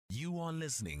You are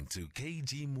listening to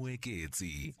KG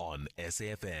Mwekezi on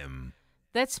SAFM.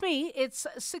 That's me. It's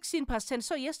 16 past 10.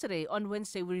 So yesterday, on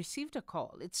Wednesday, we received a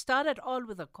call. It started all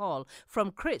with a call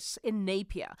from Chris in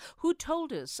Napier, who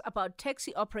told us about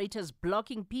taxi operators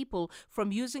blocking people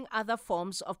from using other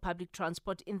forms of public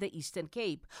transport in the Eastern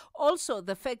Cape. Also,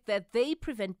 the fact that they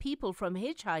prevent people from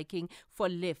hitchhiking for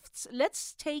lifts.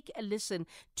 Let's take a listen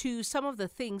to some of the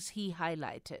things he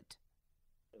highlighted.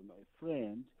 My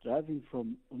friend driving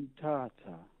from Umtata,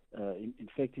 in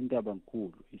fact in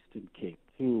Dabankulu, Eastern Cape,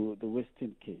 to the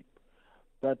Western Cape.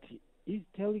 But he's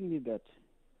telling me that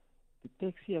the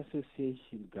taxi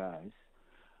association guys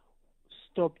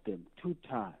stopped them 2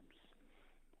 times.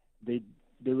 They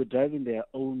were driving their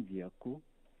own vehicle,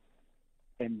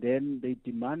 and then they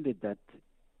demanded that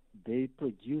they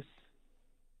produce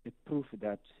a proof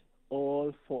that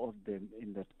all 4 of them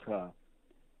in that car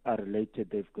are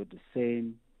related. They've got the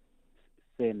same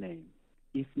surname.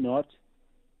 If not,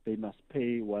 they must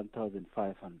pay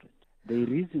 1,500. They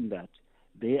reason that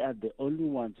they are the only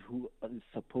ones who are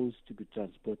supposed to be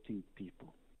transporting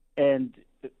people. And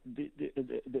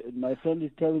my friend is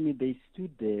telling me they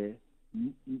stood there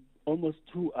almost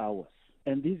 2 hours.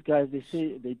 And these guys, they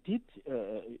say they did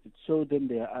show them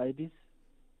their IDs,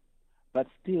 but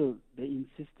still they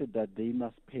insisted that they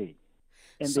must pay.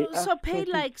 And so pay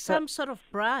like some sort of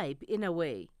bribe in a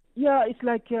way. Yeah, it's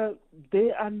like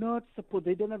they are not supposed,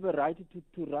 they don't have a right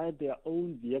to ride their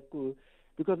own vehicle.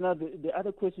 Because now the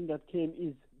other question that came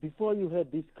is, before you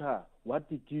had this car, what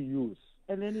did you use?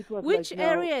 And then it was Which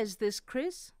area is this,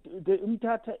 Chris? The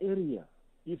Umtata area,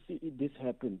 you see, this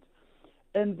happened.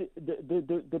 And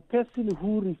the person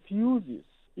who refuses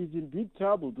is in big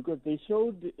trouble because they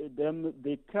showed them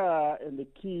the car and the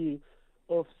key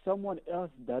of someone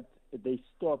else that they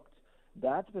stopped.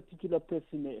 That particular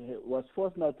person was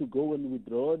forced now to go and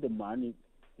withdraw the money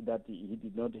that he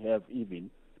did not have even.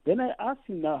 Then I asked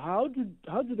him, now, how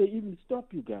do they even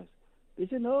stop you guys? They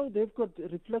said, no, they've got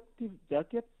reflective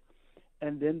jackets,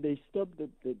 and then they stop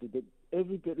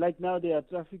like now they are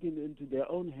trafficking into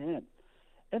their own hand.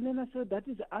 And then I said, that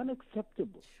is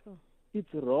unacceptable. Sure.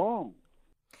 It's wrong.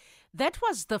 That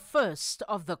was the first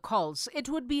of the calls. It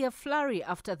would be a flurry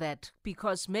after that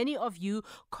because many of you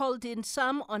called in,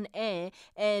 some on air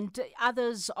and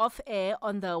others off air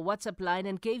on the WhatsApp line,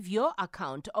 and gave your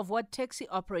account of what taxi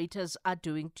operators are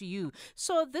doing to you.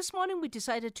 So this morning we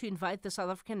decided to invite the South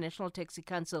African National Taxi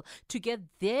Council to get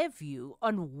their view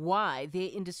on why their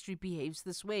industry behaves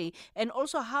this way and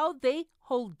also how they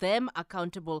hold them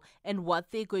accountable and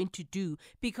what they're going to do,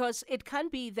 because it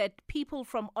can't be that people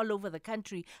from all over the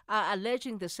country are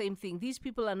alleging the same thing. These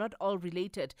people are not all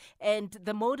related, and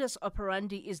the modus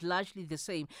operandi is largely the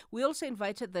same. We also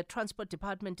invited the Transport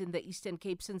Department in the Eastern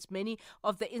Cape, since many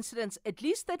of the incidents, at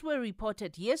least that were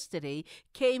reported yesterday,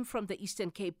 came from the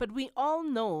Eastern Cape. But we all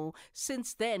know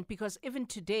since then, because even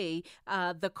today,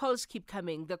 the calls keep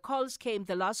coming. The calls came,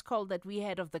 the last call that we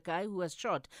had of the guy who was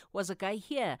shot was a guy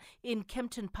here in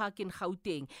Kempton Park in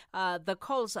Gauteng. The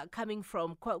calls are coming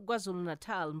from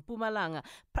KwaZulu-Natal, Mpumalanga.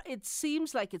 It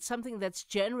seems like it's something that's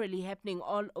generally happening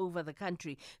all over the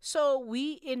country. So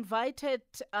we invited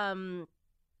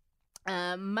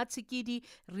Mmatshikidi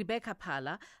Rebecca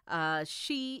Phala.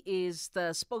 She is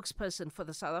the spokesperson for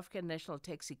the South African National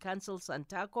Taxi Council,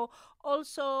 SANTACO.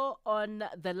 Also on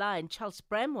the line, Charles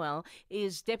Bramwell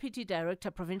is Deputy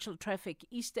Director Provincial Traffic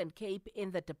Eastern Cape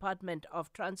in the Department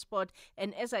of Transport.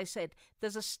 And as I said,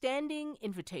 there's a standing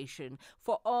invitation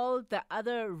for all the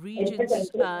other regions'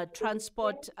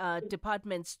 transport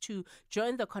departments to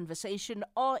join the conversation,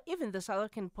 or even the South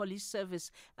African Police Service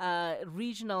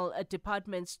regional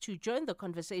departments to join the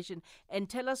conversation and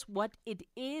tell us what it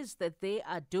is that they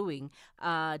are doing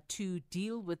to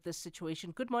deal with this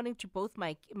situation. Good morning to both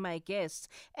my guests.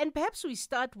 And perhaps we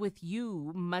start with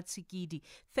you, Mmatshikidi.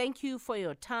 Thank you for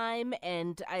your time,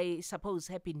 and I suppose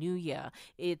Happy New Year.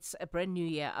 It's a brand new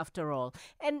year after all.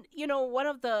 And, you know, one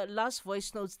of the last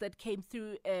voice notes that came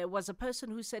through was a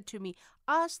person who said to me,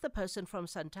 ask the person from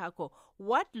SANTACO,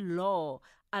 what law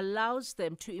allows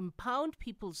them to impound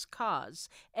people's cars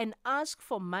and ask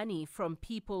for money from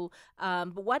people?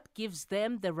 What gives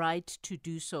them the right to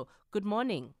do so? Good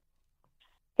morning.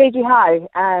 Katie, hi,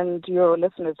 and your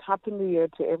listeners. Happy New Year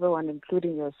to everyone,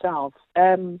 including yourself.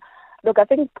 Look, I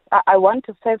think I want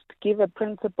to first give a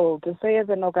principle to say, as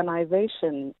an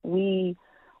organization, we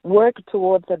work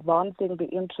towards advancing the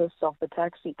interests of the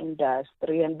taxi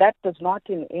industry, and that does not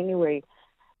in any way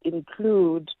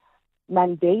include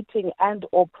mandating and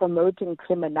or promoting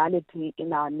criminality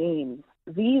in our name.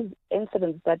 These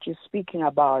incidents that you're speaking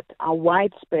about are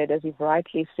widespread, as you've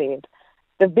rightly said.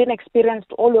 They've been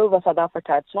experienced all over South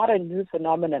Africa. It's not a new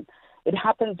phenomenon. It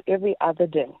happens every other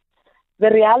day.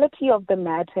 The reality of the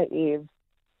matter is,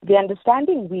 the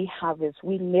understanding we have is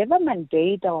we never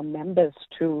mandate our members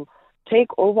to take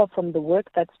over from the work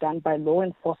that's done by law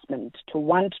enforcement, to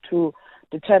want to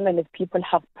determine if people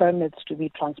have permits to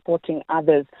be transporting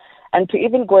others, and to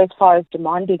even go as far as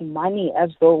demanding money as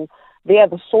though they are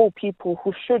the sole people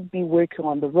who should be working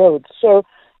on the roads. So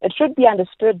it should be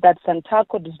understood that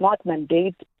SANTACO does not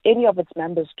mandate any of its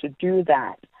members to do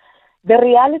that. The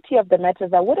reality of the matter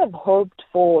is I would have hoped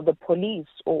for the police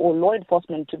or law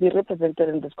enforcement to be represented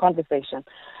in this conversation,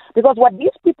 because what these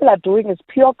people are doing is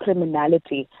pure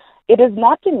criminality. It is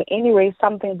not in any way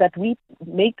something that we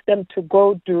make them to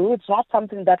go do. It's not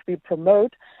something that we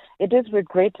promote. It is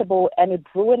regrettable, and it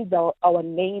ruins our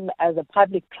name as a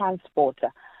public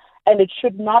transporter. And it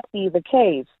should not be the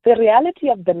case. The reality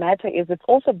of the matter is it's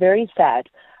also very sad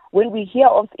when we hear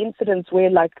of incidents where,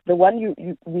 like the one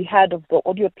we had of the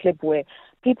audio clip, where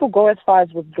people go as far as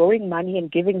withdrawing money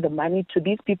and giving the money to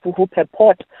these people who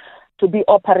purport to be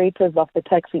operators of the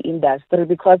taxi industry.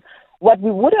 Because what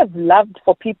we would have loved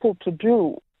for people to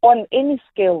do on any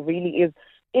scale really is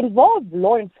involve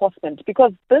law enforcement,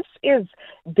 because this is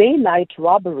daylight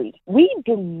robbery. We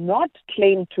do not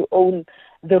claim to own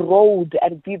the road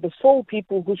and be the sole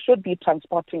people who should be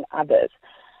transporting others.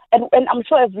 And I'm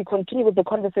sure as we continue with the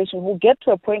conversation, we'll get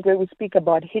to a point where we speak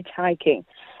about hitchhiking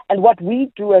and what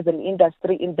we do as an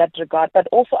industry in that regard, but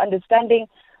also understanding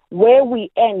where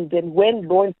we end and when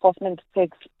law enforcement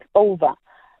takes over.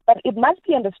 But it must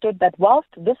be understood that whilst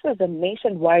this is a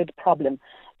nationwide problem,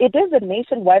 it is a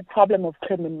nationwide problem of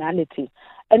criminality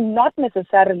and not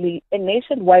necessarily a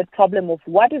nationwide problem of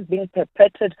what is being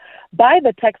perpetrated by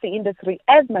the taxi industry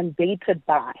as mandated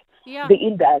by the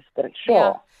industry. Sure.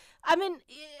 Yeah. I mean,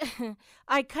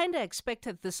 I kind of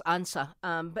expected this answer,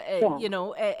 you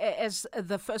know, as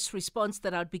the first response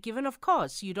that I'd be given. Of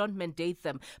course, you don't mandate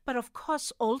them. But of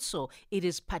course, also, it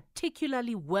is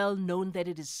particularly well known that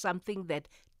it is something that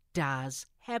does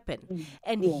happen.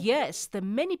 And yes, the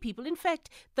many people, in fact,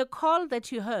 the call that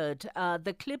you heard,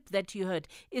 the clip that you heard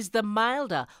is the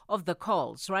milder of the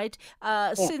calls, right?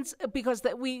 Because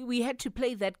we had to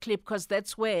play that clip because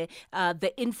that's where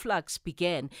the influx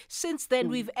began. Since then,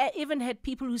 we've even had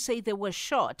people who say they were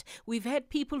shot. We've had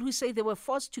people who say they were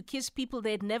forced to kiss people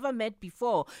they'd never met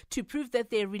before to prove that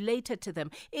they're related to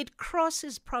them. It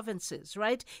crosses provinces,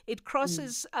 right? It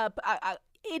crosses,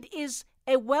 it is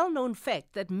a well-known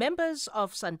fact that members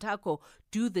of SANTACO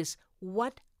do this.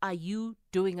 What are you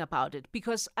doing about it?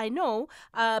 Because I know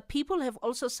people have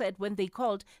also said when they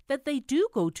called that they do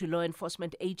go to law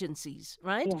enforcement agencies,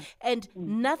 right? And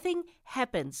nothing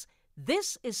happens.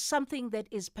 This is something that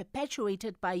is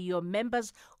perpetuated by your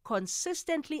members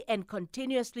consistently and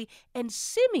continuously, and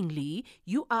seemingly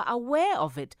you are aware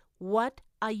of it. What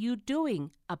are you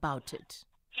doing about it?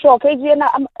 Sure, KG,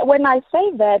 and when I say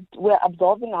that we're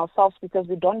absolving ourselves because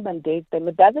we don't mandate them,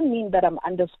 it doesn't mean that I'm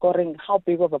underscoring how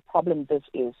big of a problem this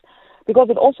is, because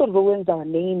it also ruins our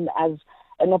name as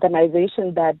an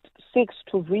organization that seeks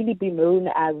to really be known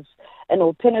as an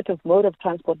alternative mode of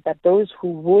transport that those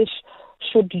who wish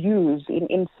should use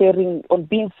in ferrying or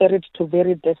being ferried to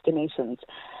various destinations.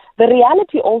 The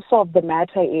reality also of the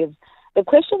matter is, the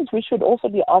questions we should also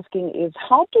be asking is,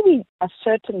 how do we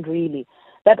ascertain really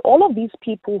that all of these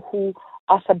people who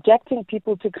are subjecting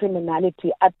people to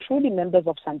criminality are truly members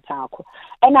of SANTACO?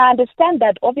 And I understand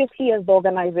that obviously as the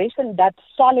organization that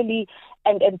solely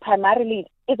and primarily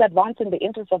is advancing the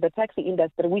interests of the taxi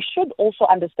industry, we should also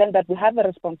understand that we have a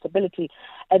responsibility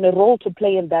and a role to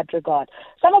play in that regard.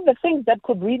 Some of the things that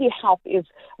could really help is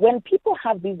when people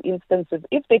have these instances,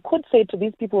 if they could say to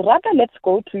these people, rather let's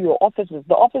go to your offices,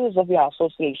 the offices of your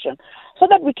association, so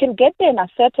that we can get there and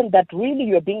ascertain that really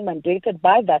you're being mandated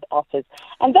by that office,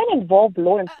 and then involve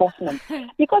law enforcement.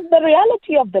 Because the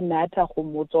reality of the matter,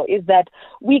 Humutso, is that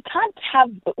we can't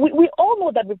have, we all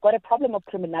know that we've got a problem of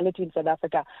criminality in South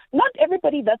Africa. Not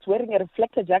everybody that's wearing a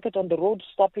reflector jacket on the road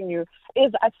stopping you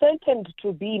is ascertained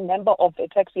to be member of a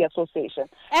taxi association.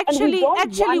 Actually,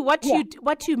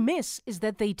 what you miss is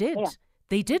that they did.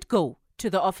 They did go to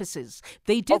the offices.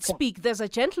 They did speak. There's a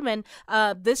gentleman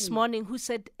this morning who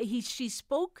said she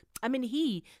spoke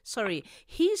he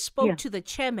spoke to the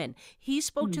chairman. He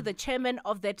spoke to the chairman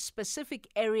of that specific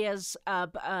area's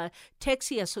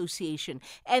taxi association,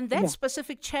 and that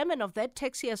specific chairman of that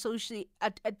taxi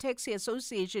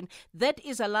association that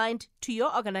is aligned to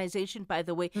your organization, by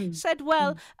the way, said,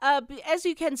 well, as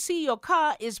you can see, your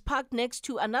car is parked next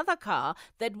to another car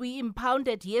that we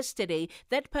impounded yesterday.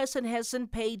 That person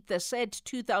hasn't paid the said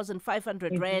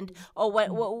 2,500 rand or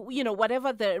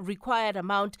whatever the required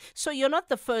amount. So you're not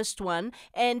the first one,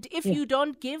 and if you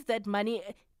don't give that money,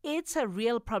 it's a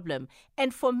real problem.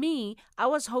 And for me, I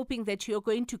was hoping that you're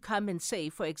going to come and say,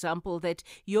 for example, that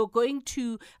you're going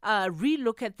to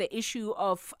relook at the issue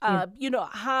of,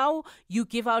 how you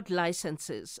give out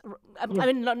licenses. I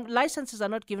mean, licenses are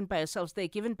not given by yourselves. They're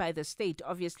given by the state,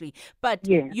 obviously. But,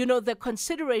 the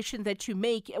consideration that you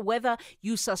make, whether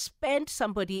you suspend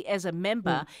somebody as a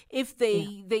member if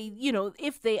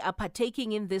if they are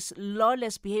partaking in this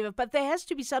lawless behavior. But there has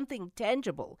to be something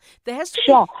tangible. There has to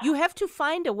be, you have to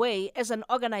find a way as an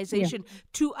organization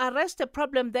to arrest a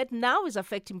problem that now is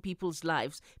affecting people's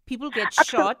lives. People get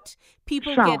shot,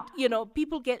 people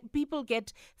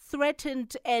get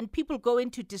threatened, and people go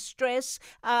into distress.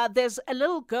 There's a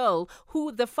little girl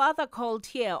who the father called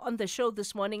here on the show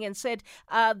this morning and said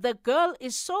the girl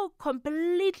is so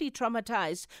completely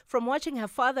traumatized from watching her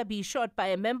father be shot by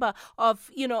a member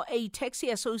of, a taxi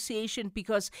association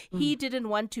because he didn't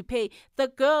want to pay. The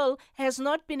girl has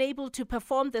not been able to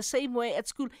perform the same way at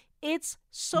school. It's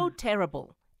so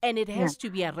terrible, and it has to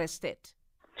be arrested.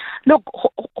 Look,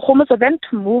 Homo, so then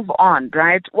to move on,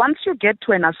 right? Once you get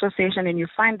to an association and you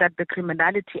find that the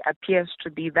criminality appears to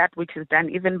be that which is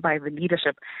done even by the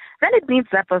leadership, then it means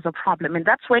that there's a problem, and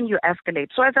that's when you escalate.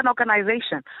 So as an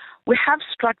organization, we have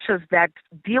structures that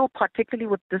deal particularly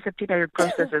with disciplinary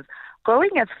processes,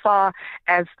 going as far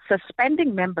as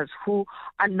suspending members who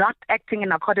are not acting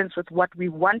in accordance with what we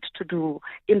want to do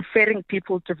in ferrying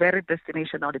people to various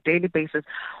destinations on a daily basis.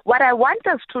 What I want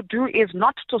us to do is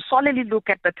not to solely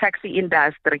look at the taxi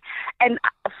industry and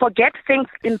forget things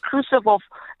inclusive of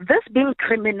this being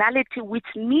criminality which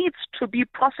needs to be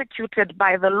prosecuted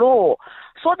by the law,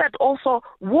 so that also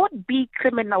would-be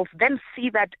criminals then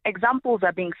see that examples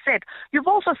are being set. You've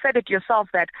also said it yourself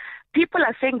that people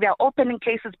are saying they're opening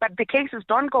cases, but the cases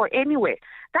don't go anywhere.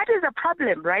 That is a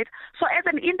problem, right? So as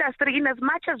an industry, in as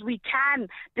much as we can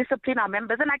discipline our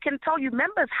members, and I can tell you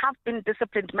members have been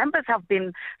disciplined, members have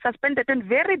been suspended in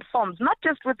varied forms, not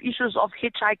just with issues of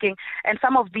hitchhiking and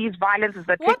some of these violences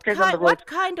that take place on the road. What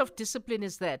kind of discipline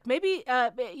is that? Maybe,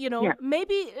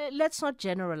 maybe let's not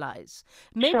generalize.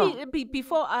 Maybe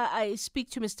before I speak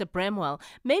to Mr. Bramwell,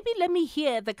 maybe let me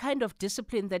hear the kind of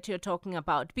discipline that you're talking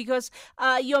about, because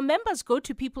your members go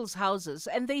to people's houses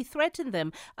and they threaten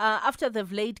them after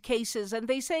they've laid cases, and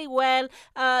they say, well,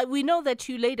 we know that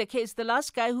you laid a case. The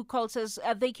last guy who calls us,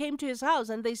 they came to his house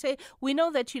and they say, we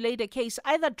know that you laid a case.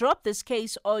 Either drop this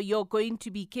case or you're going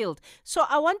to be killed. So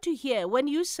I want to hear, when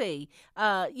you say,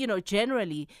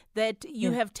 generally that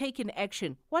you have taken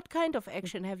action, what kind of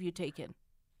action have you taken?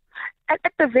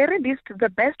 At the very least, the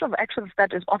best of actions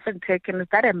that is often taken is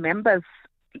that a member's,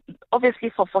 obviously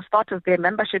for starters, their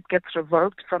membership gets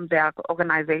revoked from their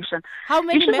organization. How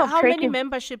many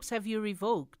memberships have you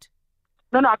revoked?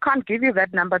 No, I can't give you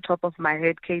that number top of my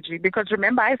head, KG, because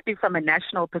remember, I speak from a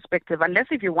national perspective, unless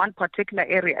if you want particular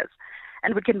areas,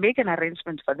 and we can make an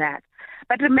arrangement for that.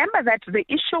 But remember that the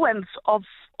issuance of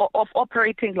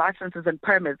operating licenses and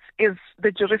permits is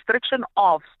the jurisdiction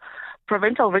of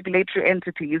provincial regulatory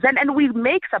entities, and we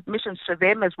make submissions to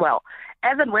them as well,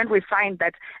 as and when we find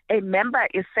that a member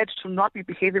is said to not be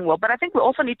behaving well. But I think we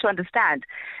also need to understand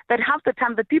that half the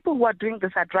time the people who are doing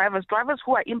this are drivers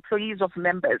who are employees of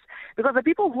members, because the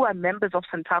people who are members of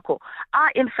SANTACO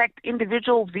are in fact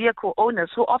individual vehicle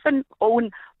owners who often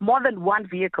own more than one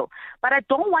vehicle. But I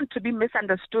don't want to be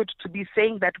misunderstood to be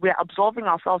saying that we're absolving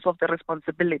ourselves of the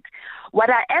responsibility. What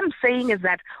I am saying is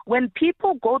that when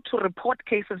people go to report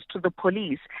cases to the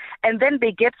police and then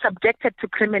they get subjected to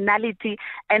criminality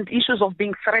and issues of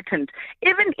being threatened,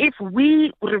 even if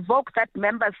we revoke that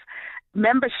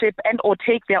membership and or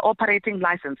take their operating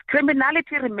license,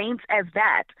 criminality remains as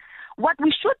that. What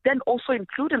we should then also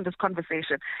include in this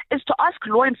conversation is to ask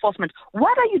law enforcement,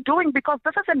 what are you doing? Because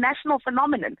this is a national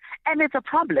phenomenon and it's a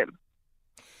problem.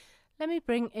 Let me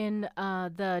bring in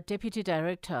the Deputy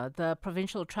Director, the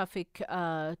Provincial Traffic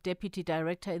Deputy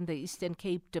Director in the Eastern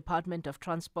Cape Department of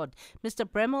Transport. Mr.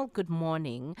 Bramwell, good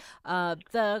morning.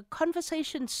 The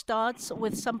conversation starts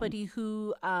with somebody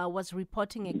who was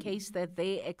reporting a case that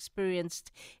they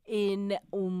experienced in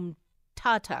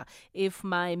Tata, if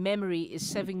my memory is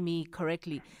serving me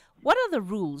correctly. What are the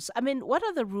rules? I mean, what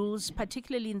are the rules,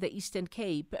 particularly in the Eastern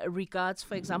Cape, regards,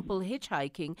 for example,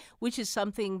 hitchhiking, which is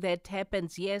something that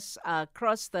happens, yes,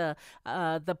 across the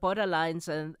borderlines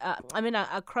and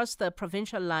across the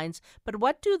provincial lines. But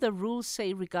what do the rules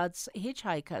say regards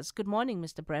hitchhikers? Good morning,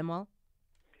 Mr. Bramwell.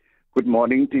 Good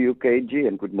morning to you, KG,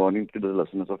 and good morning to the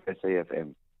listeners of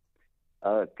SAFM.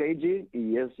 KG,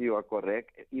 yes, you are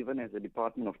correct. Even as a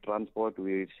Department of Transport,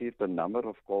 we received a number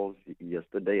of calls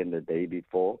yesterday and the day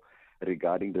before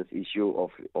regarding this issue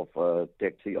of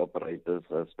taxi operators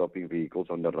stopping vehicles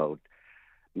on the road.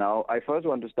 Now, I first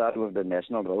want to start with the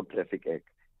National Road Traffic Act.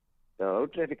 The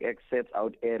Road Traffic Act sets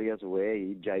out areas where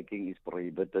hitchhiking is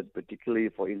prohibited, particularly,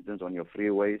 for instance, on your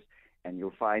freeways. And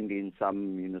you'll find in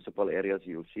some municipal areas,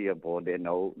 you'll see a board there,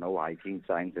 no hiking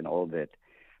signs and all that.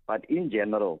 But in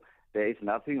general, there is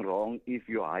nothing wrong if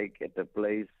you hike at a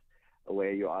place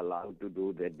where you are allowed to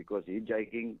do that, because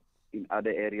hitchhiking in other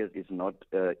areas is not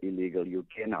illegal. You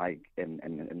can hike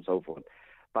and so forth.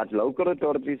 But local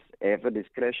authorities have a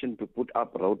discretion to put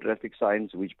up road traffic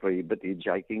signs which prohibit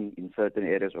hitchhiking in certain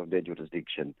areas of their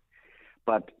jurisdiction.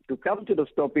 But to come to the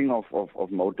stopping of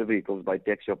motor vehicles by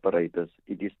taxi operators,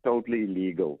 it is totally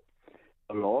illegal.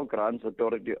 The law grants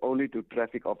authority only to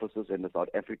traffic officers and the South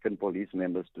African police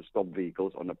members to stop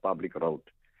vehicles on a public road.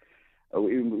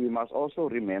 We must also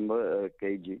remember,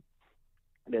 KG,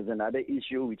 there's another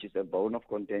issue which is a bone of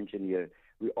contention here.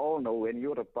 We all know when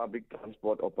you're a public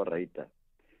transport operator,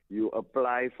 you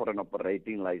apply for an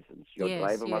operating license. Your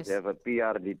driver must have a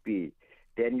PRDP.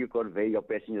 Then you convey your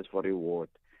passengers for reward.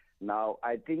 Now,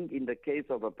 I think in the case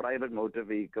of a private motor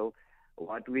vehicle,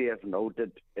 what we have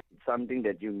noted is something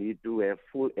that you need to have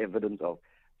full evidence of.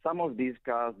 Some of these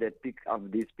cars that pick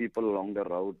up these people along the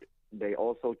road, they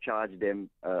also charge them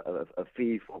a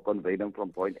fee for conveying them from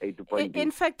point A to point B.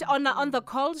 In fact, on the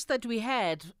calls that we've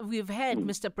had,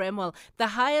 Mr. Bramwell, the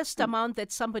highest amount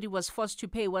that somebody was forced to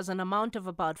pay was an amount of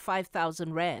about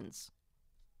 5,000 rands.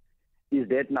 Is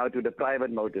that now to the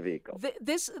private motor vehicle?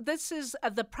 This is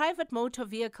the private motor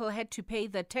vehicle had to pay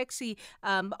the taxi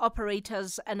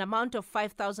operators an amount of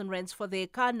 5,000 rands for their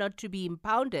car not to be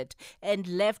impounded and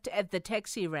left at the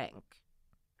taxi rank.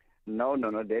 No,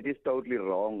 that is totally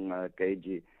wrong,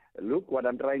 KG. Look, what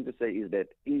I'm trying to say is that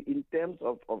in terms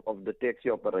of the taxi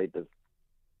operators,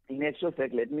 in actual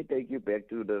fact, let me take you back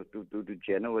to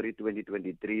January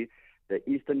 2023. The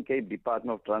Eastern Cape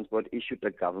Department of Transport issued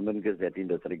a government gazette in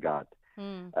this regard,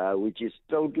 which is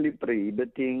totally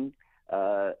prohibiting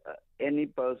any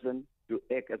person to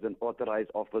act as an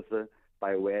authorized officer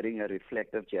by wearing a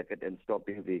reflective jacket and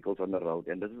stopping vehicles on the road.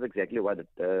 And this is exactly what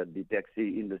the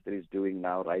taxi industry is doing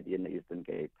now right here in the Eastern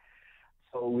Cape.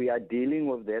 So we are dealing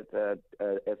with that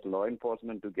as law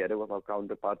enforcement together with our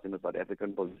counterparts in the South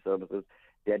African Police Services.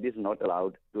 That is not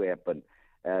allowed to happen.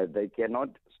 They cannot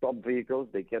stop vehicles.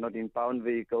 They cannot impound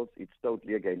vehicles. It's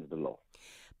totally against the law.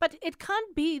 But it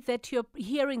can't be that you're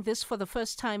hearing this for the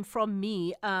first time from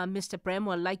me, Mr.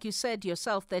 Bramwell. Like you said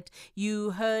yourself, that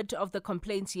you heard of the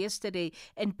complaints yesterday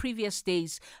and previous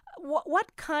days.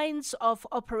 What kinds of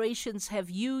operations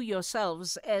have you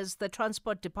yourselves, as the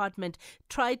Transport Department,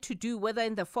 tried to do, whether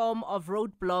in the form of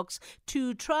roadblocks,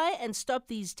 to try and stop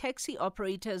these taxi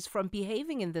operators from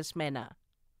behaving in this manner?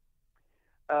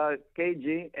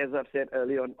 KG, as I've said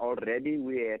earlier on, already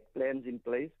we had plans in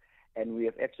place, and we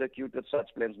have executed such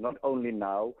plans not only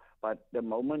now, but the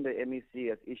moment the MEC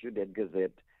has issued that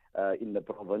gazette in the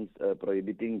province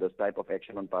prohibiting this type of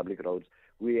action on public roads,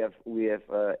 we have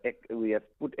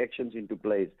put actions into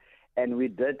place, and we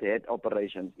did have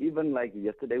operations. Even like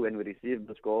yesterday when we received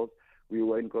this calls, we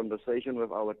were in conversation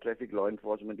with our traffic law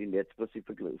enforcement in that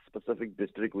specific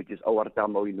district, which is our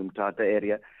Tambo in Umtata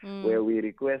area, where we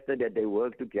requested that they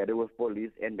work together with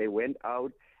police, and they went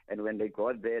out. And when they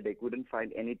got there, they couldn't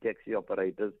find any taxi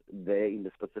operators there in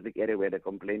the specific area where the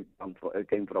complaint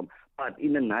came from. But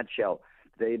in a nutshell,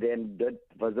 they then did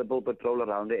visible patrol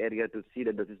around the area to see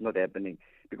that this is not happening.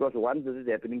 Because once this is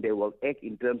happening, they will act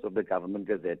in terms of the government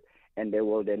gazette, and they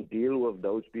will then deal with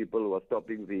those people who are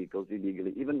stopping vehicles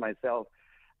illegally. Even myself,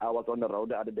 I was on the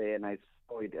road the other day and I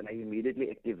saw it, and I immediately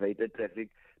activated traffic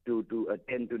to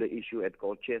attend to the issue at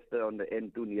Colchester on the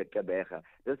N2 near Kabega.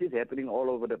 This is happening all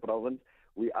over the province.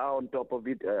 We are on top of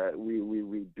it.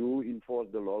 We do enforce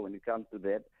the law when it comes to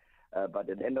that. But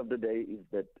at the end of the day, is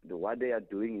that what they are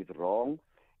doing is wrong,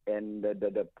 and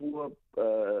the poor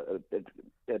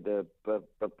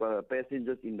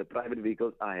passengers in the private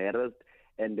vehicles are harassed,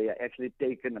 and they are actually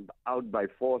taken out by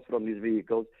force from these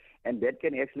vehicles, and that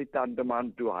can actually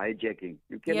tantamount to hijacking.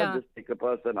 You cannot just take a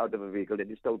person out of a vehicle. That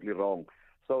is totally wrong.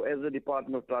 So as the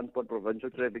Department of Transport Provincial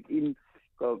Traffic, in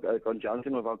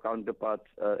conjunction with our counterparts,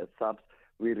 subs,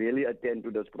 we really attend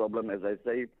to this problem. As I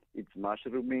say, it's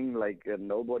mushrooming like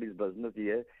nobody's business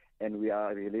here, and we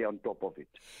are really on top of it.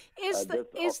 Is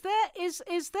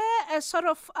there a sort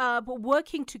of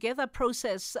working together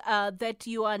process that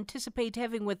you anticipate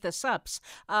having with the subs,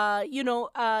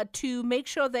 to make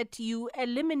sure that you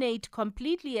eliminate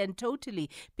completely and totally?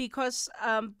 Because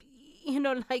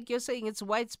like you're saying, it's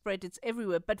widespread, it's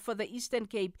everywhere. But for the Eastern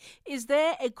Cape, is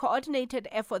there a coordinated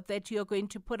effort that you're going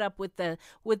to put up with the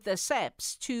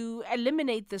SAPs to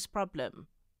eliminate this problem?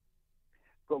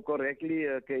 Correctly,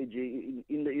 KG.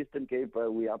 In the Eastern Cape,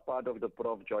 we are part of the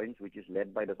Prof Joints, which is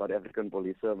led by the South African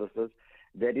Police Services.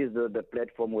 That is the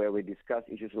platform where we discuss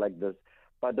issues like this.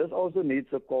 But this also needs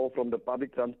a call from the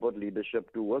public transport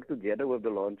leadership to work together with the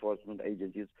law enforcement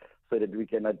agencies so that we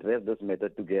can address this matter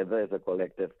together as a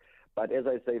collective. But as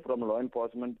I say, from law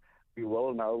enforcement, we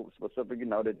will now, specifically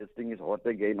now that this thing is hot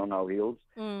again on our heels,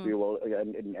 we will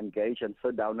engage and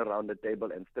sit down around the table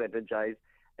and strategize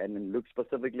and look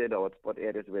specifically at the hotspot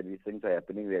areas where these things are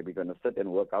happening, where we're going to sit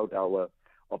and work out our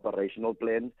operational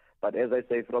plans. But as I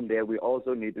say, from there, we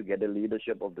also need to get the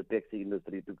leadership of the taxi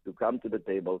industry to come to the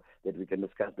table that we can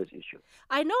discuss this issue.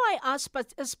 I know I asked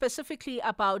specifically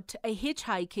about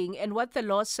hitchhiking and what the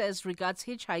law says regards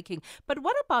hitchhiking, but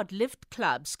what about lift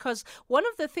clubs? Because one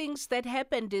of the things that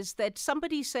happened is that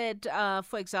somebody said,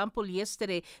 for example,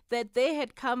 yesterday, that they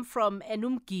had come from an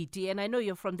Umgidi, and I know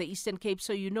you're from the Eastern Cape,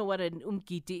 so you know what an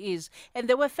Umgidi is, and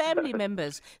there were family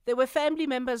members. There were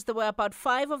about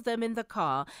 5 of them in the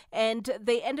car, and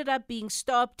they ended up being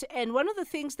stopped, and one of the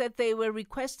things that they were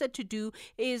requested to do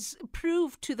is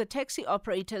prove to the taxi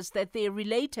operators that they're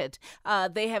related.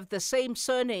 They have the same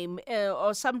surname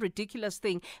or some ridiculous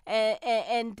thing,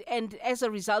 and as a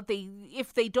result,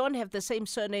 if they don't have the same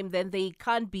surname, then they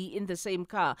can't be in the same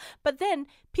car. But then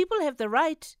people have the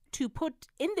right to put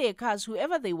in their cars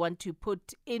whoever they want to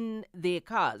put in their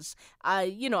cars.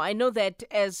 I know that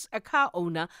as a car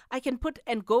owner, I can put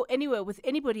and go anywhere with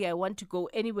anybody I want to go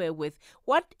anywhere with.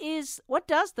 What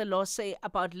does the law say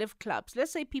about lift clubs?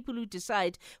 Let's say people who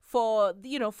decide for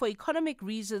economic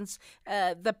reasons,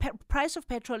 the price of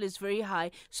petrol is very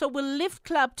high, so we'll lift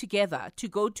club together to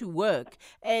go to work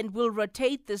and we'll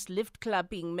rotate this lift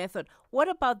clubbing method. What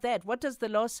about that? What does the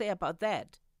law say about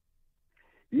that?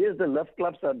 Yes, the lift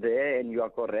clubs are there, and you are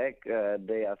correct.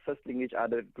 They are assisting each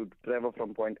other to travel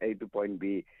from point A to point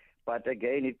B. But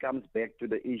again, it comes back to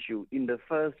the issue. In the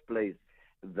first place,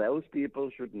 those people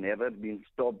should never have been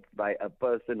stopped by a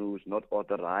person who's not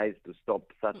authorized to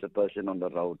stop such a person on the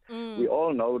road. We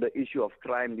all know the issue of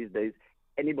crime these days.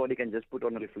 Anybody can just put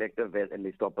on a reflective vest and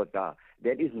they stop a car.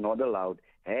 That is not allowed.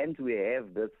 Hence, we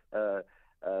have this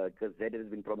gazette that has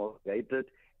been promulgated,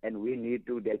 and we need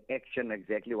to then action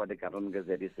exactly what the government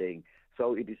gazette is saying.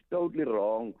 So it is totally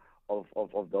wrong of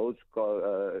those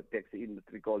taxi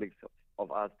industry colleagues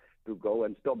of us to go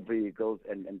and stop vehicles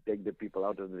and take the people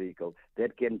out of the vehicle.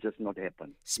 That can just not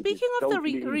happen. Speaking of the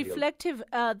reflective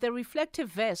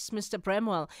vests, Mr.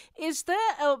 Bramwell, is there,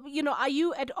 are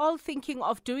you at all thinking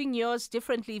of doing yours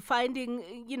differently, finding,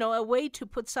 a way to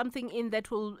put something in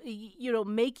that will,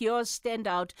 make yours stand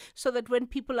out so that when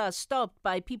people are stopped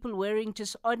by people wearing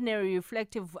just ordinary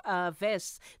reflective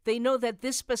vests, they know that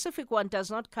this specific one does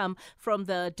not come from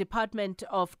the Department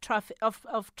of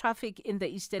Traffic in the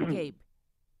Eastern Cape?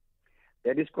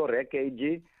 That is correct,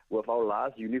 KG. With our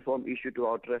last uniform issue to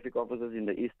our traffic officers in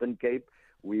the Eastern Cape,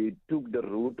 we took the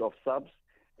route of subs,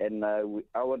 and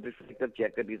our reflective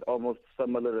jacket is almost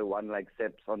similar to the one like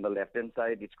SEP's on the left-hand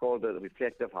side. It's called the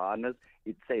reflective harness.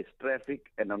 It says traffic,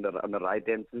 and on the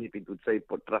right-hand side, it would say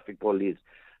traffic police.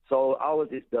 So ours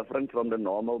is different from the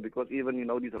normal because even,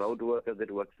 these road workers that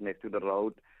work next to the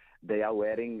road, they are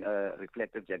wearing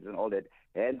reflective jackets and all that.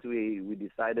 Hence, we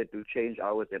decided to change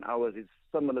ours, and ours is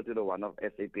similar to the one of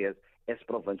SAPS, as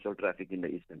Provincial Traffic in the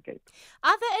Eastern Cape.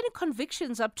 Are there any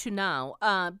convictions up to now?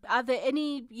 Are there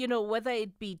any, whether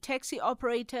it be taxi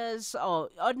operators or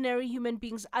ordinary human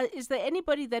beings, is there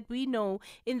anybody that we know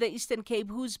in the Eastern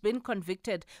Cape who's been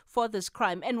convicted for this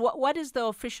crime? And what is the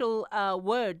official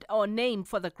word or name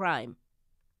for the crime?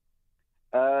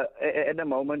 At the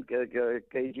moment,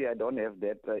 KG, I don't have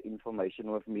that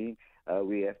information with me.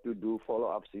 We have to do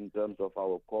follow-ups in terms of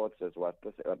our courts as what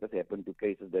has happened to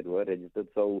cases that were registered.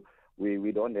 So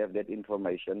we don't have that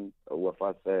information with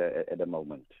us at the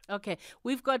moment. Okay.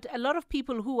 We've got a lot of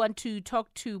people who want to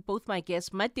talk to both my guests.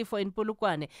 Matifo in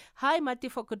Polokwane. Hi,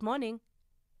 Matifo. Good morning.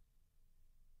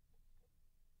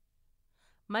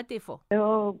 Matifo.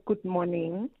 Oh, good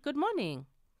morning. Good morning.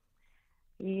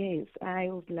 Yes, I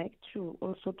would like to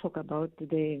also talk about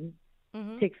the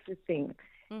taxi thing.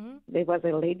 There was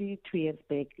a lady 2 years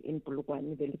back in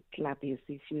Polokwane, the club. You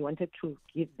see, she wanted to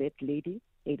give that lady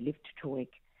a lift to work.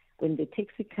 When the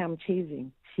taxi came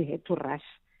chasing, she had to rush,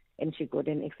 and she got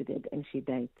an accident and she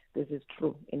died. This is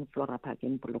true in Flora Park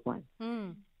in Polokwane.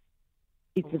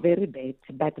 It's very bad.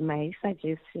 But my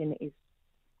suggestion is,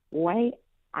 why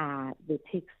are the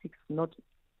taxis not?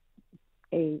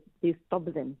 They stop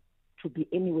them to be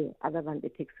anywhere other than the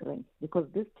taxi rank, because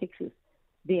these taxis,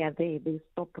 they are there, they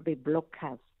stop, they block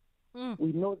cars.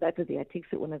 We know that they are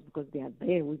taxi owners because they are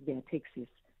there with their taxis.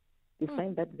 We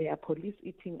find that there are police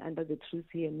eating under the trees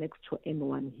here next to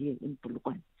N1 here in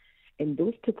Polokwane. And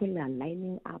those people are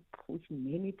lining up with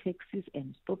many taxis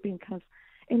and stopping cars,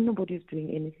 and nobody's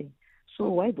doing anything. So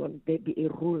why don't there be a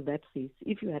rule that says,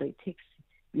 if you are a taxi,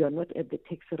 you are not at the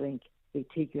taxi rank, they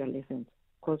take your license?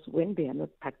 Because when they are not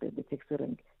parked at the taxi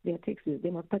rank, they are taxis, they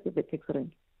must park at the taxi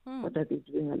rank. What are they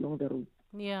doing along the road?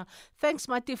 Yeah. Thanks,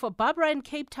 Mati. For Barbara in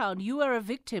Cape Town, you were a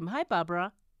victim. Hi,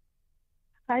 Barbara.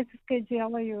 Hi, KG.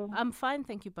 How are you? I'm fine,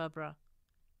 thank you, Barbara.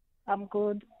 I'm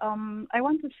good. I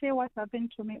want to share what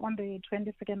happened to me on the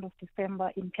 22nd of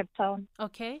December in Cape Town.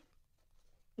 Okay.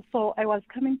 So I was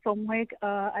coming from work.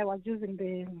 I was using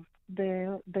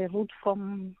the route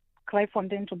from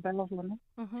Kraaifontein to Belleville.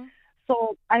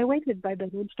 So I waited by the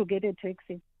route to get a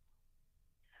taxi.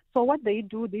 So what they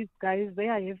do, these guys, they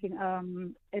are having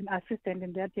an assistant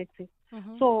in their taxi.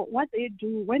 So what they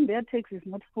do, when their taxi is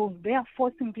not full, they are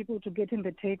forcing people to get in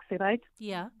the taxi, right?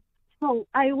 Yeah. So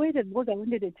I waited because I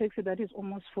wanted a taxi that is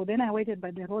almost full. Then I waited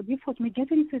by the road. He forced me,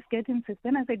 get in, sis, get in, sis.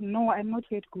 Then I said, no, I'm not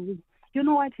yet going. You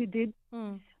know what he did?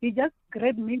 He just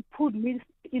grabbed me, pulled me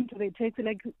into the taxi,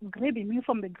 like grabbing me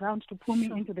from the ground to pull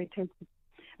me into the taxi.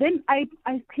 Then I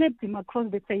slapped him across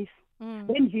the face.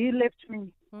 Then he left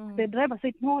me. The driver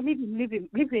said, no, leave him, leave him,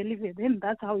 leave him, leave him. Then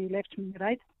that's how he left me,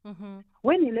 right?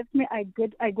 When he left me, I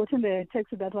got in the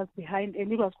taxi that was behind,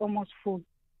 and it was almost full.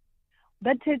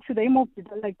 That taxi, they moved it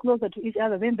like closer to each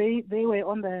other. Then they were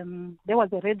on the, there was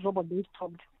a red robot, they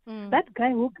stopped. That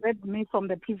guy who grabbed me from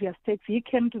the previous taxi, he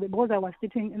came to the, because I was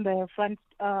sitting in the front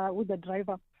with the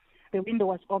driver. The window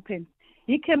was open.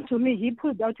 He came to me, he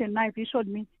pulled out a knife, he showed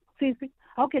me, see,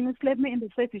 how can you slap me in the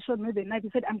face? He showed me the knife. He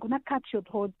said, I'm going to cut your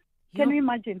throat. Can you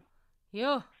imagine?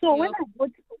 So when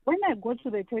I got to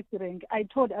the taxi rank, I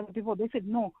told other people, they said,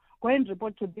 no, go and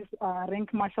report to this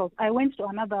rank marshals. I went to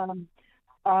another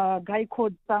guy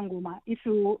called Sangoma. If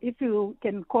you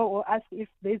can call or ask if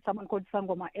there's someone called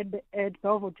Sangoma at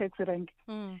Belleville taxi rank.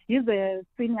 He's a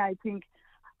senior, I think.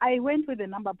 I went with the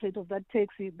number plate of that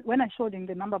taxi. When I showed him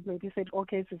the number plate, he said,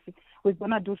 okay, Sissy, we're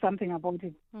going to do something about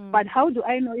it. But how do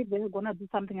I know if they're going to do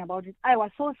something about it? I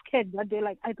was so scared that day.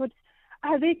 Like, I thought,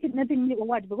 are they kidnapping me or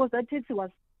what? Because that taxi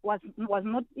was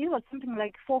not, it was something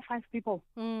like 4 or 5 people.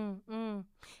 And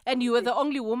you were the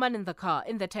only woman in the car,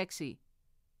 in the taxi?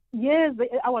 Yes,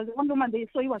 I was the only woman.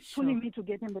 So he was pulling me to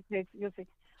get in the taxi, you see.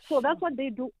 So that's what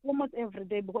they do almost every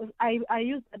day, because I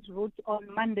use that route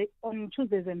on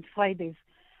Tuesdays and Fridays.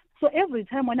 So every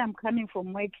time when I'm coming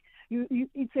from work, you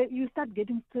start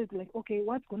getting stressed, like, okay,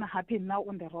 what's going to happen now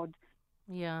on the road?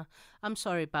 Yeah. I'm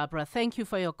sorry, Barbara. Thank you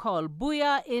for your call.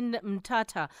 Buya in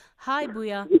Mthatha. Hi,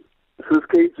 Buya. Sis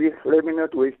Katie, let me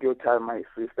not waste your time, my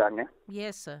sister. Ne?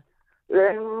 Yes, sir.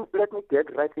 Let me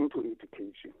get right into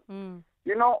education.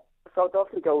 You know, South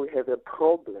Africa, we have a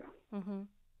problem.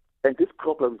 And this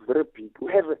problem is very big.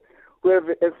 We have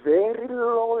a very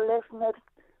lawlessness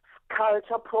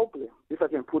culture problem, if I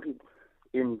can put it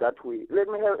in that way. Let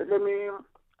me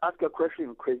ask a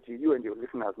question, Crazy, you and your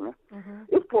listeners.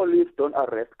 If police don't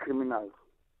arrest criminals,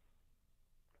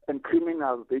 and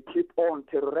criminals, they keep on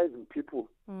terrorizing people,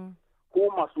 who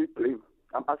must we blame?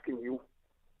 I'm asking you.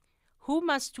 Who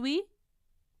must we?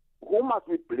 Who must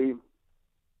we blame?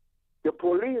 The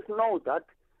police know that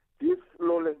this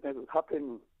lawlessness is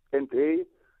happening, and they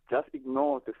just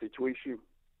ignore the situation.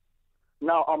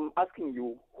 Now, I'm asking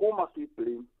you, who must we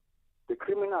blame? The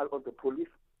criminal or the police?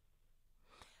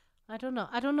 I don't know.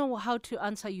 I don't know how to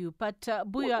answer you, but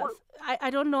Buya,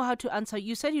 I don't know how to answer.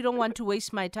 You said you don't want to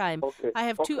waste my time. Okay. I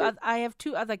have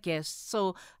two other guests,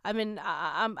 so I mean,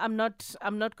 I'm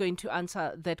not going to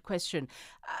answer that question.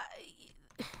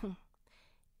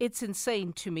 It's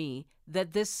insane to me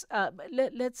that this.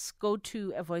 Let's go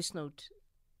to a voice note.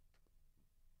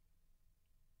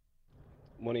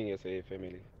 Morning, SA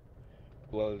family.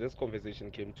 Well, this conversation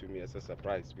came to me as a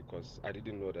surprise because I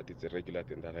didn't know that it's a regular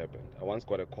thing that happened. I once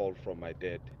got a call from my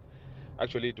dad.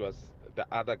 Actually, it was the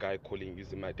other guy calling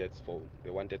using my dad's phone. They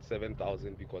wanted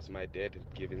 7,000 because my dad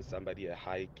had given somebody a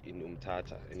hike in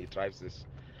Mthatha, and he drives this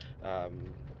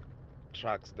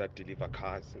trucks that deliver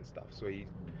cars and stuff. So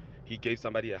he he gave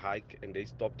somebody a hike and they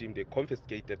stopped him. They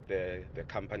confiscated the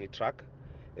company truck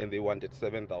and they wanted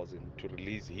 7,000 to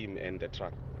release him and the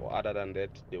truck. Or other than that,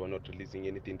 they were not releasing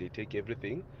anything. They take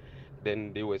everything.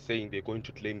 Then they were saying they're going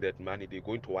to claim that money. They're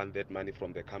going to want that money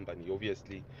from the company.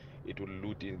 Obviously, it will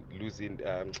lead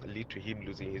to him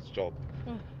losing his job.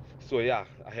 So yeah,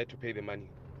 I had to pay the money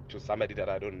to somebody that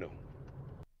I don't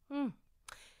know.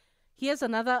 Here's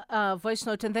another voice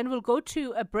note, and then we'll go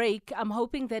to a break. I'm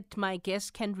hoping that my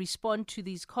guest can respond to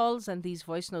these calls and these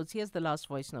voice notes. Here's the last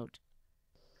voice note.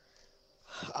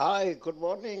 Hi, good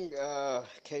morning,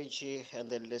 KG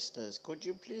and the listeners. Could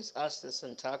you please ask the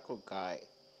SANTACO guy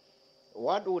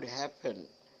what would happen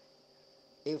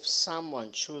if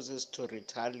someone chooses to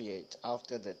retaliate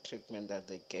after the treatment that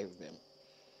they gave them?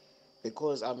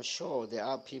 Because I'm sure there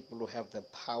are people who have the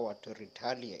power to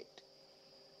retaliate.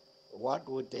 What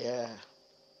would their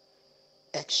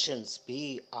actions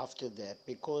be after that?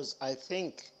 Because I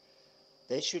think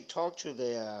they should talk to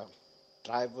their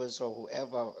drivers or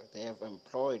whoever they have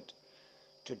employed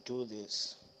to do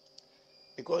this.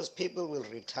 Because people will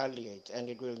retaliate and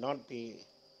it will not be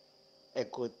a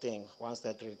good thing once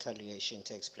that retaliation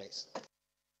takes place.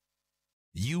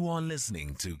 You are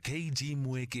listening to KG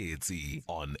Mwekezi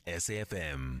on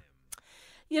SAFM.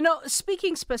 You know,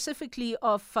 speaking specifically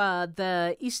of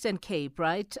the Eastern Cape,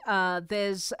 right?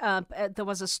 There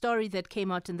was a story that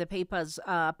came out in the papers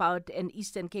about an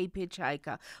Eastern Cape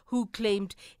hitchhiker who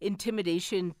claimed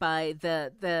intimidation by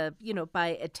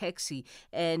by a taxi,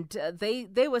 and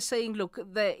they were saying, look,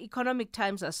 the economic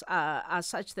times are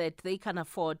such that they can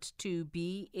afford to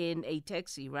be in a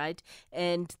taxi, right?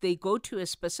 And they go to a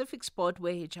specific spot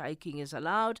where hitchhiking is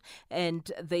allowed,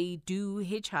 and they do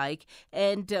hitchhike,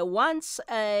 and once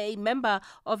a member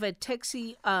of a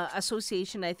taxi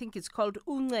association, I think it's called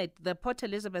UNED, the Port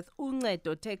Elizabeth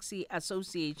UNED Taxi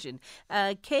Association,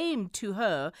 came to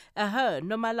her,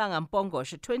 Nomalanga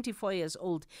Mpongosha, 24 years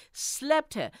old,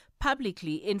 slapped her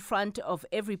publicly in front of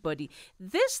everybody.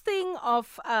 This thing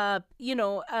of,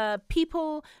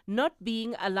 people not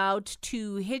being allowed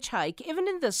to hitchhike, even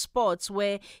in the sports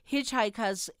where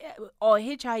hitchhikers or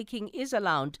hitchhiking is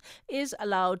allowed,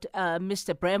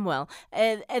 Mr. Bramwell,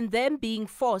 and them being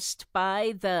forced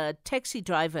by the taxi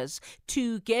drivers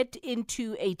to get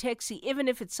into a taxi, even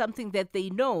if it's something that they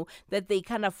know that they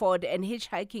can afford, and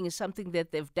hitchhiking is something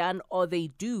that they've done or they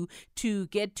do to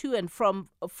get to and from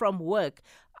work.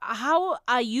 How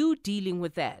are you dealing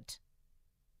with that,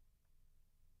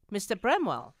 Mr.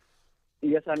 Bramwell?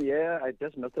 Yes, I'm here. I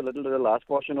just missed a little of the last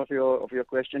portion of your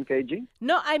question, KG.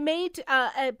 No, I made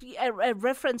a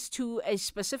reference to a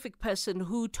specific person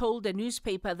who told a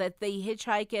newspaper that they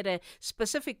hitchhike at a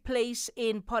specific place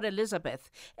in Port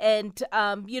Elizabeth, and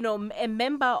a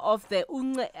member of the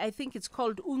I think it's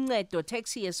called UNED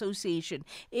Taxi Association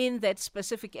in that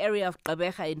specific area of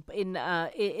Gqeberha in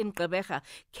Gqeberha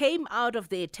came out of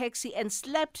their taxi and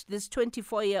slapped this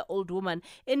 24-year-old woman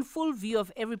in full view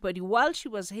of everybody while she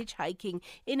was hitchhiking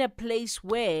in a place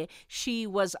where she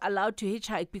was allowed to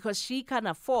hitchhike because she can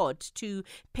afford to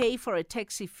pay for a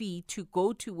taxi fee to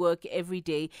go to work every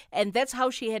day. And that's how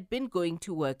she had been going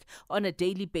to work on a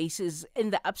daily basis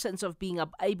in the absence of being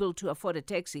able to afford a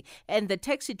taxi. And the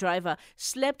taxi driver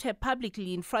slapped her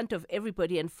publicly in front of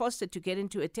everybody and forced her to get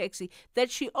into a taxi that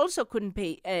she also couldn't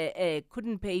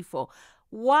pay for.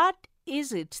 What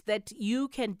is it that you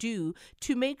can do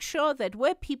to make sure that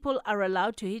where people are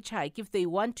allowed to hitchhike if they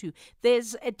want to,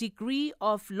 there's a degree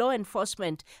of law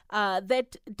enforcement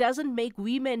that doesn't make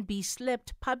women be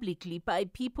slapped publicly by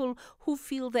people who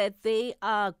feel that they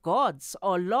are gods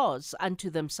or laws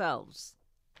unto themselves?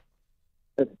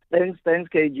 Thanks,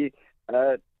 KG.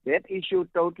 That issue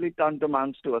totally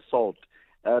tantamounts to assault.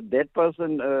 That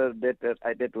person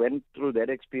that went through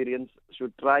that experience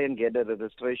should try and get a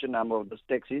registration number of this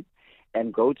taxi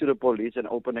and go to the police and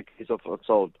open a case of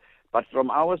assault. But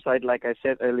from our side, like I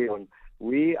said earlier on,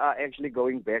 we are actually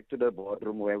going back to the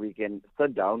boardroom where we can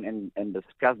sit down and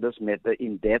discuss this matter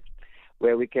in depth,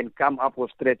 where we can come up with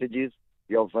strategies,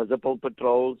 your visible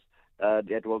patrols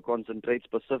that will concentrate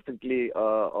specifically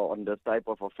on this type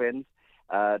of offense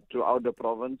throughout the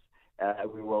province.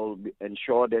 We will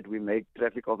ensure that we make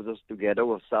traffic officers together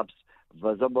with subs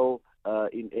visible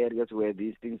in areas where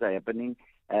these things are happening,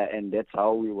 and that's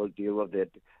how we will deal with it.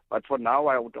 But for now,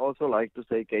 I would also like to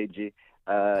say, KG,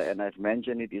 and I've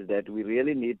mentioned it, is that we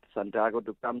really need SANTACO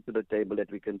to come to the table,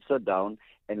 that we can sit down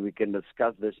and we can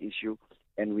discuss this issue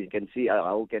and we can see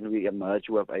how can we emerge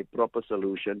with a proper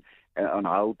solution on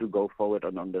how to go forward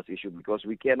on this issue, because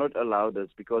we cannot allow this,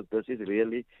 because this is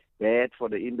really bad for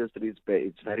the industry.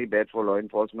 It's very bad for law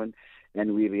enforcement,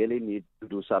 and we really need to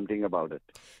do something about it.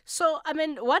 So, I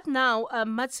mean, what now,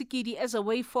 Mmatshikidi, as a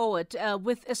way forward,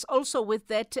 with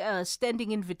that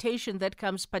standing invitation that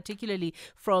comes particularly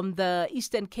from the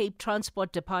Eastern Cape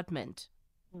Transport Department?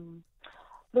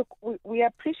 Look, we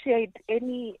appreciate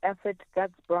any effort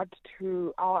that's brought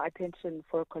to our attention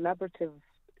for a collaborative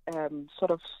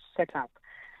sort of setup,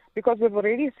 because we've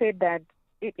already said that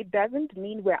it doesn't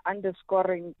mean we're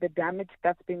underscoring the damage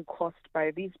that's been caused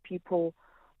by these people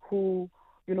who,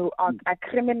 are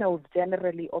criminals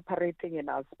generally operating in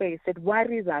our space. It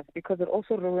worries us because it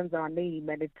also ruins our name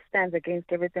and it stands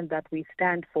against everything that we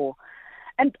stand for.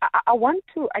 And I want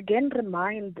to again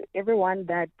remind everyone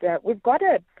that we've got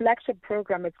a flagship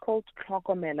program. It's called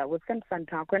Tlokomela within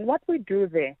SANTACO. And what we do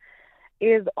there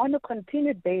is on a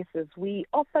continued basis, we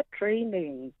offer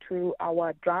training to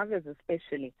our drivers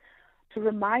especially to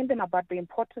remind them about the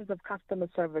importance of customer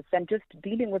service and just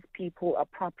dealing with people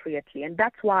appropriately. And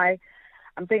that's why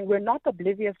I'm saying we're not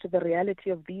oblivious to the reality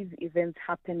of these events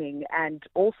happening. And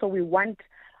also we want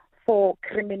for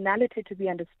criminality to be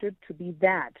understood to be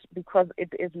that, because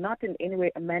it is not in any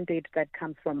way a mandate that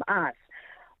comes from us.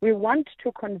 We want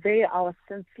to convey our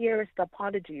sincerest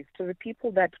apologies to the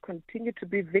people that continue to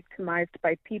be victimized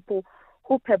by people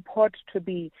who purport to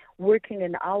be working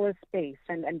in our space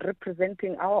and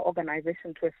representing our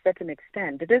organization to a certain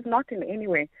extent. It is not in any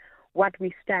way what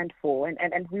we stand for,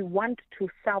 and we want to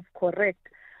self-correct,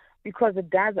 because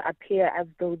it does appear as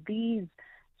though these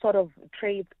sort of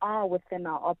traits are within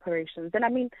our operations. And I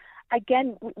mean,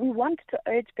 again, we want to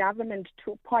urge government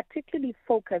to particularly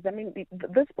focus. I mean,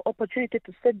 this opportunity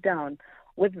to sit down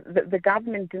with the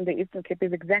government in the Eastern Cape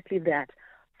is exactly that,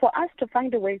 for us to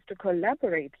find a ways to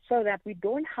collaborate so that we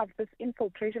don't have this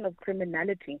infiltration of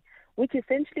criminality, which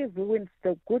essentially ruins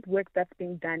the good work that's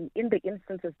being done in the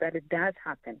instances that it does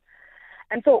happen.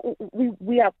 And so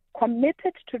we are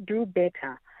committed to do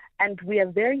better. And we are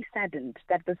very saddened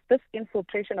that this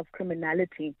infiltration of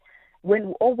criminality,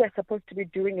 when all we're supposed to be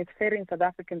doing is ferrying South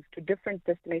Africans to different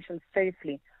destinations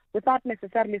safely, without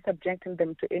necessarily subjecting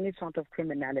them to any sort of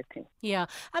criminality. Yeah,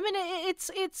 I mean,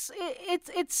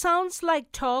 it sounds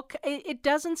like talk. It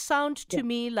doesn't sound to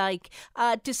me like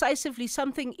decisively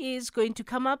something is going to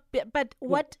come up. But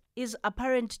what is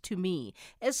apparent to me,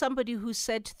 as somebody who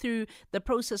sat through the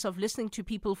process of listening to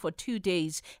people for 2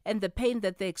 days and the pain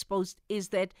that they exposed, is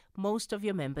that most of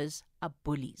your members are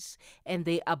bullies. And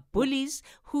they are bullies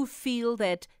who feel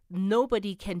that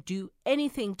nobody can do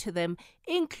anything to them,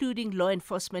 including law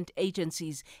enforcement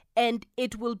agencies. And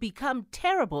it will become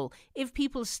terrible if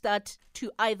people start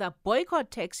to either boycott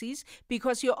taxis,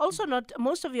 because you're also not,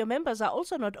 most of your members are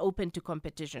also not open to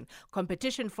competition.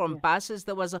 Competition from buses.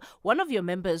 There was one of your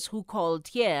members who called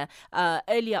here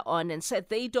earlier on and said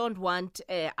they don't want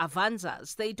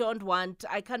Avanzas. They don't want,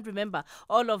 I can't remember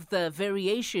all of the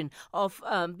variation of,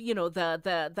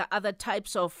 the other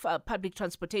types of public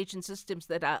transportation systems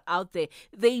that are out there.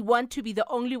 They want to be the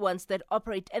only ones that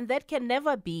operate, and that can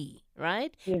never be.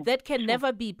 Right? That can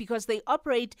never be, because they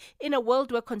operate in a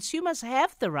world where consumers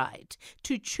have the right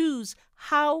to choose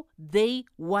how they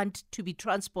want to be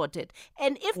transported.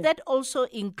 And if that also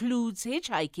includes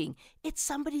hitchhiking, it's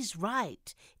somebody's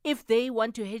right. If they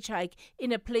want to hitchhike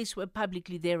in a place where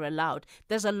publicly they're allowed,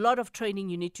 there's a lot of training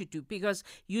you need to do, because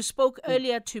you spoke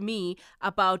earlier to me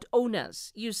about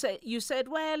owners. You said,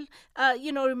 well,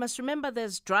 you must remember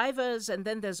there's drivers and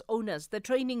then there's owners. The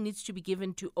training needs to be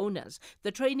given to owners.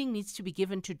 The training needs to be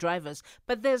given to drivers.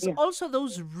 But there's also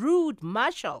those rude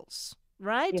marshals.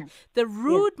 Right? Yeah. The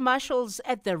rude marshals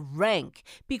at the rank,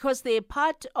 because they're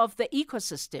part of the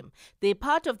ecosystem. They're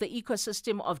part of the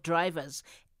ecosystem of drivers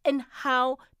and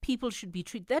how people should be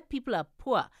treated. That people are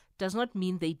poor does not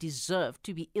mean they deserve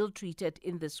to be ill-treated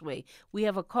in this way. We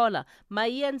have a caller.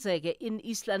 Mayenzege in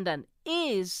East London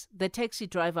is the taxi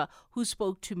driver who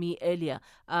spoke to me earlier.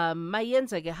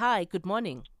 Mayenzege, hi, good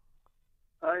morning.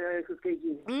 Hi,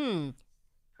 KG.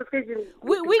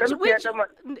 Which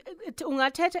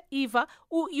Ungateta Eva,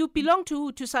 you belong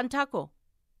to SANTACO?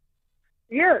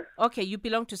 Yes. Okay, you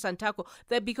belong to SANTACO.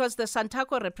 Because the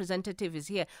SANTACO representative is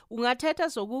here. Ungateta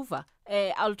Zoguva.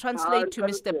 I'll translate to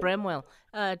Mr. Bramwell.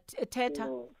 Teta.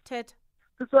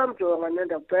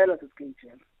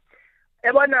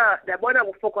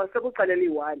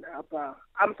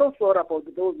 I'm so sorry about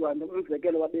those ones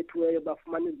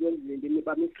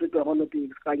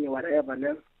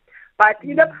whatever. But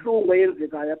in a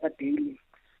daily.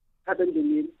 apha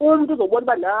endleleni umntu uzobona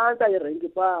uba nantsi irenki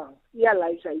phaa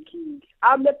iyalayisha iking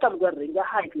ame ecambi kwerenki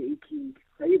ahayike iking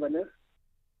yayiva ne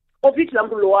of ithi laa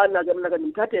mntu lowana ke mna ke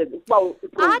ndimthathele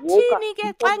ukuba athini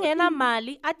ke xa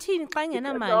ngenamali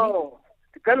no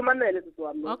ndicela umanele sisi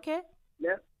wam okay ne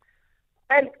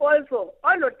and also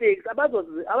oonoteksi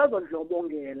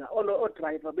abazondlobongela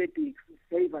oodrayiva beeteksi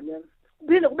yayiva ne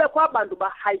kuphinde kubekho abantu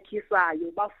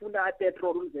bahayikisayo bafuna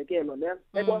ipetroli umzekelo ne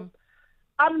yayibona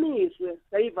amiswe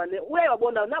yayiva ne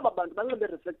uyabona naba bantu banxibe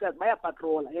reflectors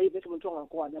bayapatrola yayiva ethi umuntu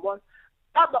ongakhona yabona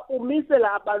aba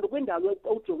umisela abantu kwindawo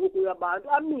ujonge kuyo abantu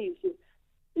amiswe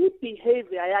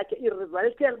i-behavior yakhe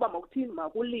i-resultele uba makuthini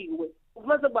makuliwe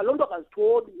ufumanise ukuba loo nto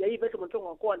akazithobi yayiva ethi umuntu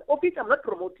ongakhona office I'm not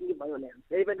promoting i-violence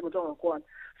yayiva ethi umuntu ongakhona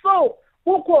so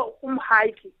kukho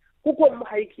kukho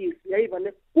umhayikisi yayiva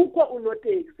ne kukho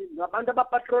unoteksi ngabantu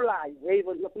abapatrolayo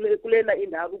yayiva kulena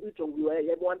indawo ijongiweyo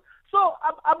yayibona so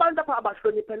abantu apha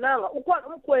abahloniphenanga ukhona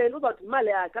umkhweli uzawuthi imali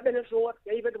yakhe abe neshori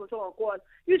yayiva ethi umuntu ongakhona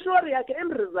ishori yakhe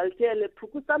emresultele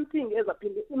through something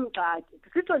ezaphinde imxake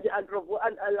sitsho nje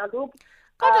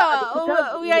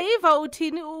kodwa uyayiva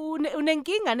uthini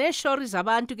unenkinga neeshori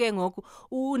zabantu ke ngoku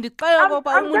undixela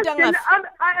koba umuntu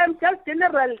I am just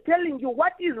generally telling you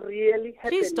what is really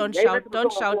happening. Please don't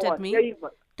shout at me.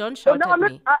 Don't shout at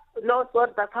me. No,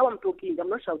 sorry, that's how I'm talking. I'm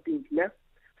not shouting. Ne?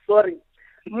 Sorry.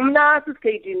 Mna sis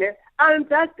KG, ne? I'm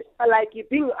just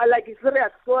being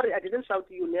serious. Sorry, I didn't shout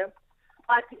to you, ne?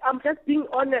 But I'm just being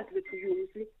honest with you. You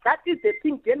see, that is the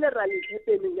thing generally is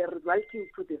happening, resulting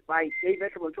to the fight.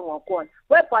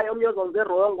 Whereby umnyozo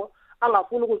wrong.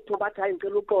 Angafuni ukuzithobatha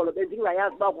ngicela uxolo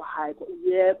bendingayazi uba kuhayiko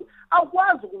yebo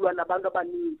awukwazi ukulwa nabantu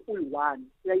abaninzi uyi-one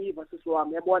yayiva sisi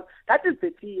wami yabona that is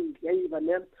the thing yayiva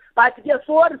ne but ke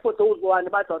sorry for those one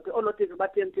bazawuthi oonoteksi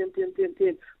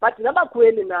ba-10 but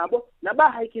nabakhweli nabo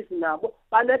nabahayikisi nabo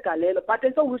banegalelo but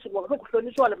esowishi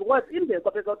kuhlonishwana because imbeko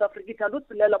apha eSouth Africa ithanda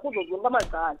usilela kuzo zonke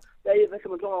amacala yayiva ehle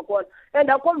muntu ongakhona and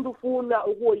akho mntu ufuna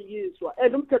ukuwoyiswa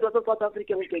and umthetho waseSouth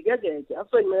Africa ngugegegege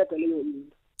akusoyinceda leyo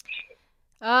into.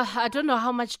 I don't know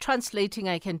how much translating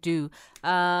I can do.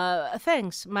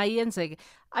 Thanks, Mayenzeg.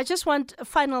 I just want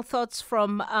final thoughts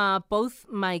from both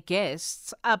my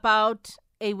guests about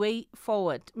a way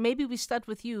forward. Maybe we start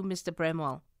with you, Mr.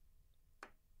 Bramwell.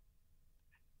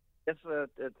 Yes,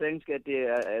 thanks, Katie.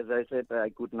 As I said, I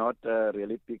could not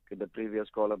really pick the previous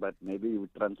caller, but maybe you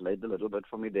would translate a little bit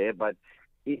for me there. But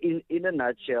in a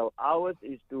nutshell, ours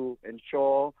is to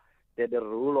ensure that the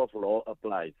rule of law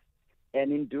applies.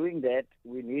 And in doing that,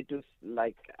 we need to,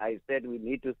 like I said, we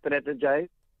need to strategize,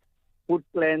 put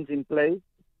plans in place,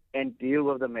 and deal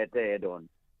with the matter head-on.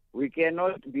 We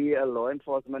cannot be a law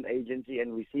enforcement agency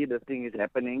and we see the thing is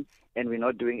happening and we're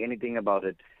not doing anything about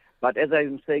it. But as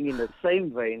I'm saying, in the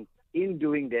same vein, in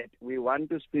doing that, we want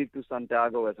to speak to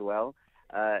SANTACO as well.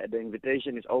 The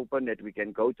invitation is open that we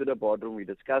can go to the boardroom, we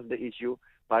discuss the issue,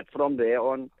 but from there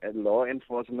on, law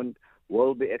enforcement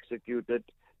will be executed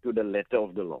to the letter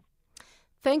of the law.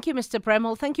 Thank you, Mr.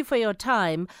 Bramwell. Thank you for your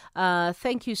time.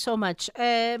 Thank you so much.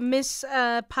 Ms.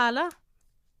 Phala?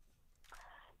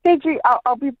 KG,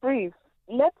 I'll be brief.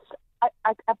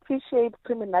 I appreciate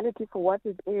criminality for what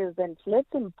it is, and let's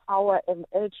empower and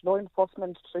urge law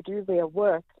enforcement to do their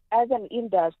work. As an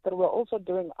industry, we're also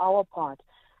doing our part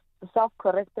to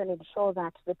self-correct and ensure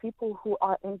that the people who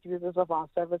are end users of our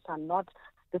service are not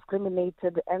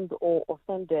discriminated and or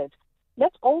offended.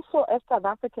 Let's also, as South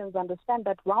Africans, understand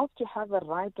that whilst you have a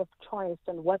right of choice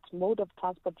in what mode of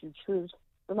transport you choose,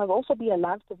 we must also be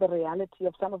alive to the reality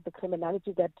of some of the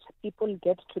criminality that people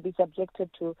get to be subjected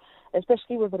to,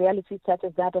 especially with realities such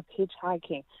as that of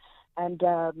hitchhiking. And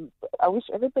I wish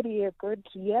everybody a good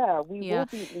year. We will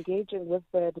be engaging with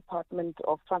the Department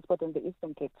of Transport in the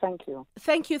Eastern Cape. Thank you.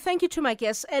 Thank you. Thank you to my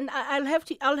guests. And I'll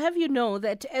have you know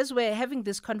that as we're having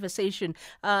this conversation,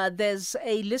 there's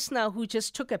a listener who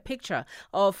just took a picture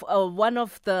of one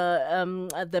of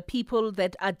the people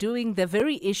that are doing the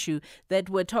very issue that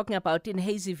we're talking about in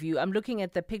Hazyview. I'm looking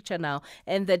at the picture now,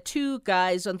 and the two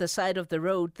guys on the side of the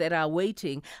road that are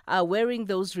waiting are wearing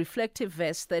those reflective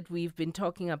vests that we've been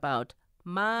talking about.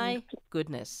 My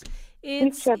goodness.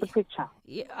 Please share the picture.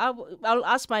 Yeah, I'll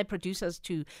ask my producers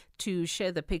to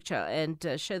share the picture and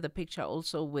share the picture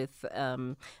also with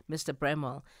Mr.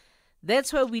 Bramwell.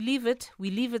 That's where we leave it. We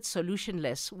leave it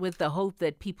solutionless with the hope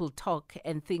that people talk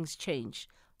and things change.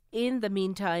 In the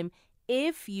meantime,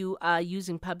 if you are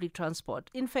using public transport,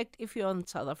 in fact, if you're on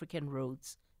South African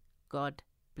roads, God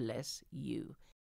bless you.